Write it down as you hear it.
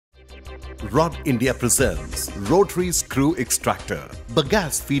Rod India presents Rotary Screw Extractor,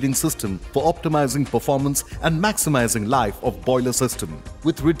 bagasse feeding system for optimizing performance and maximizing life of boiler system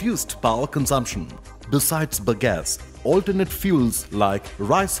with reduced power consumption. Besides bagasse, alternate fuels like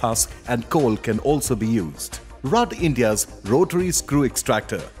rice husk and coal can also be used. Rod India's Rotary Screw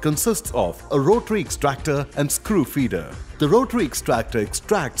Extractor consists of a rotary extractor and screw feeder. The rotary extractor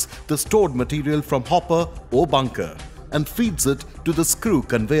extracts the stored material from hopper or bunker and feeds it to the screw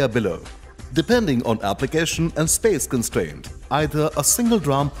conveyor below. Depending on application and space constraint, either a single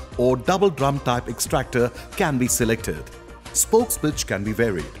drum or double drum type extractor can be selected. Spokes pitch can be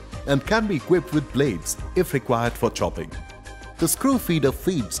varied and can be equipped with blades if required for chopping. The screw feeder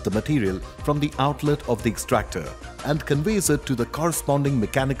feeds the material from the outlet of the extractor and conveys it to the corresponding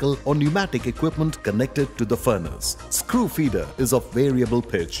mechanical or pneumatic equipment connected to the furnace. Screw feeder is of variable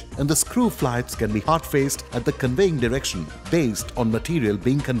pitch and the screw flights can be hard-faced at the conveying direction based on material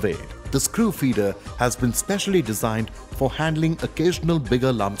being conveyed. The screw feeder has been specially designed for handling occasional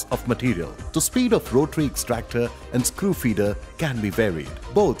bigger lumps of material. The speed of rotary extractor and screw feeder can be varied.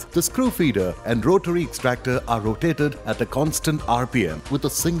 Both the screw feeder and rotary extractor are rotated at a constant RPM with a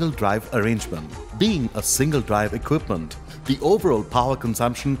single drive arrangement. Being a single drive equipment, the overall power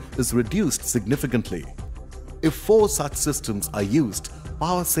consumption is reduced significantly. If 4 such systems are used,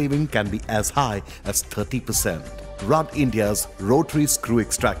 power saving can be as high as 30%. Rod India's Rotary Screw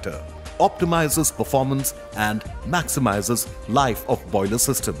Extractor optimizes performance and maximizes life of boiler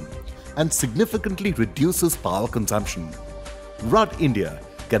system and significantly reduces power consumption. Rod India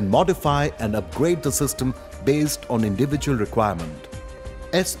can modify and upgrade the system based on individual requirement.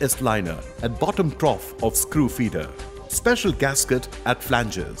 SS liner at bottom trough of screw feeder, special gasket at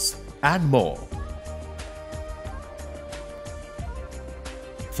flanges and more.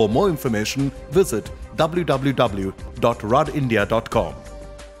 For more information, visit www.rodindia.com.